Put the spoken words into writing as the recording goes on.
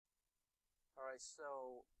Alright,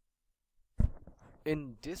 so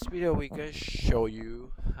in this video we're going to show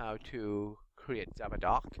you how to create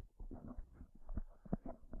JavaDoc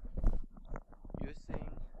using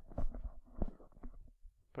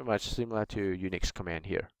pretty much similar to Unix command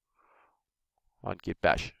here on git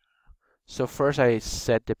bash. So first I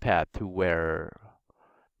set the path to where,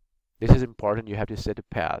 this is important, you have to set the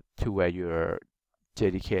path to where your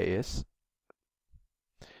JDK is.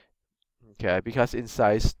 Okay, because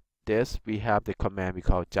inside this we have the command we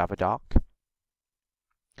call JavaDoc.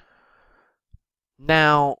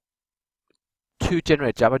 Now to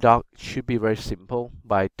generate JavaDoc should be very simple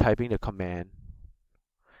by typing the command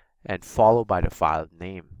and followed by the file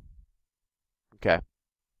name. Okay,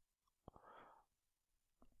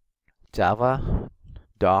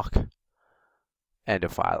 JavaDoc and the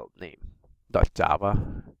file name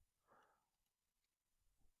 .java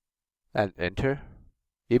and enter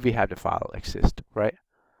if we have the file exist, right?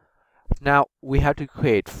 Now we have to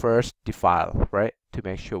create first the file, right, to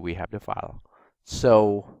make sure we have the file.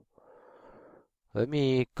 So let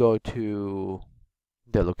me go to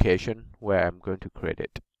the location where I'm going to create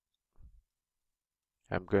it.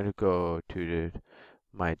 I'm going to go to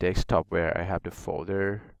my desktop where I have the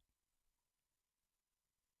folder,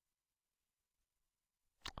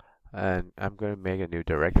 and I'm going to make a new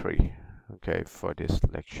directory, okay, for this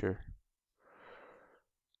lecture.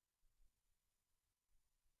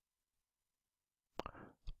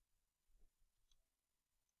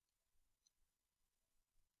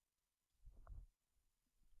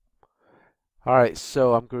 Alright,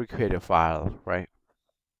 so I'm going to create a file, right?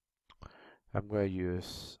 I'm going to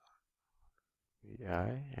use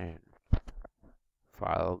vi and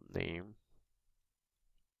file name.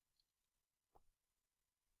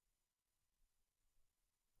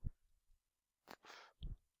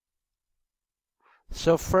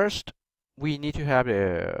 So first, we need to have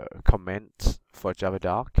the comments for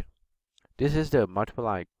JavaDoc. This is the multiple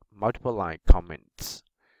line comments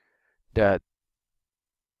that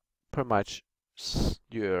pretty much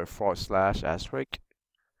your / asterisk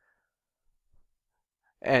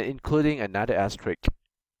and including another asterisk,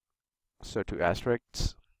 so two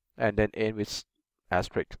asterisks, and then end with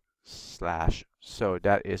asterisk /. So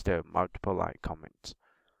that is the multiple line comments.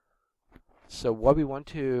 So what we want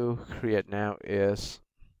to create now is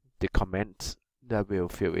the comments that will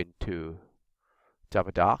fill into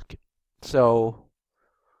JavaDoc. So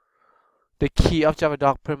the key of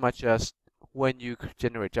JavaDoc pretty much just when you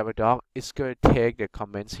generate JavaDoc, it's going to take the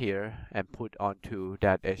comments here and put onto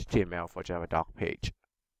that HTML for JavaDoc page.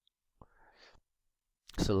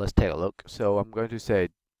 So let's take a look. So I'm going to say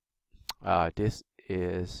this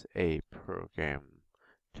is a program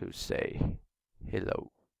to say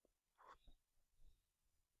hello.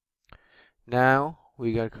 Now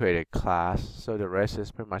we're going to create a class, so the rest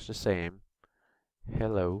is pretty much the same.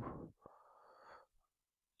 Hello.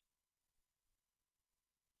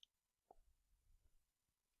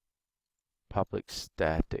 Public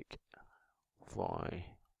static void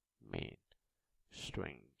main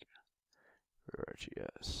string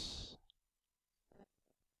RGS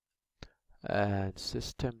and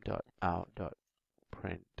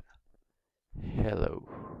system.out.print hello.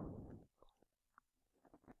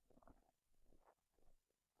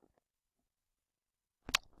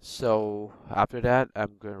 So after that,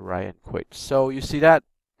 I'm going to write and quit. So you see that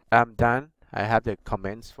I'm done. I have the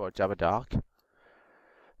comments for JavaDoc.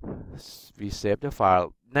 We save the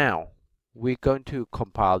file. Now we're going to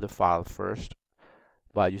compile the file first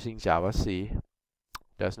by using JavaC.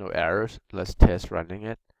 There's no errors. Let's test running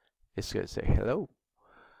it. It's going to say hello.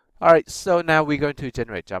 Alright, so now we're going to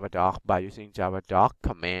generate JavaDoc by using JavaDoc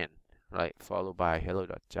command, right, followed by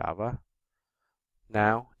hello.java.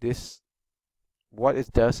 Now this, what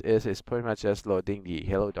it does is it's pretty much just loading the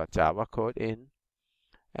hello.java code in,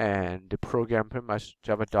 and the program pretty much,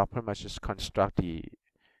 JavaDoc pretty much just construct the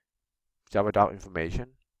JavaDoc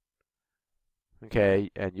information, okay,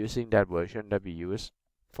 and using that version that we use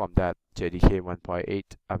from that JDK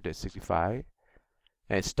 1.8 update 65,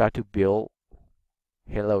 and start to build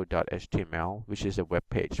hello.html, which is a web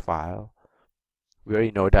page file. We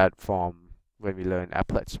already know that from when we learn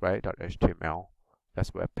applets, right? .html,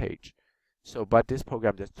 that's web page. So, but this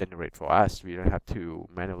program just generates for us. We don't have to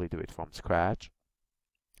manually do it from scratch.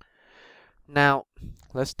 Now,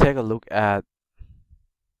 let's take a look at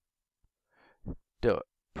the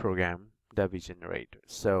program that we generate.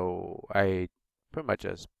 So I pretty much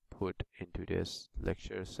just put into this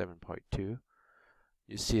lecture 7.2.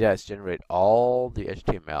 You see that it's generate all the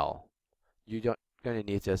HTML. You don't gonna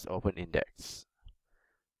need just open index.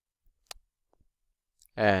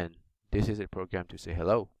 And this is a program to say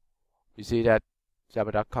hello. You see that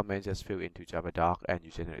JavaDoc command just fill into JavaDoc and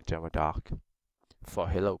you generate JavaDoc for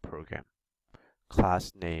hello program,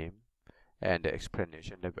 class name, and the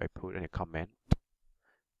explanation that I put in a comment.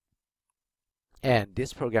 And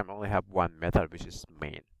this program only have one method, which is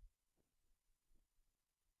main.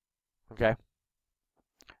 Okay,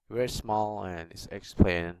 very small and it's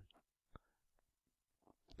explained.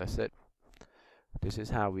 That's it. This is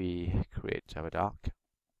how we create JavaDoc.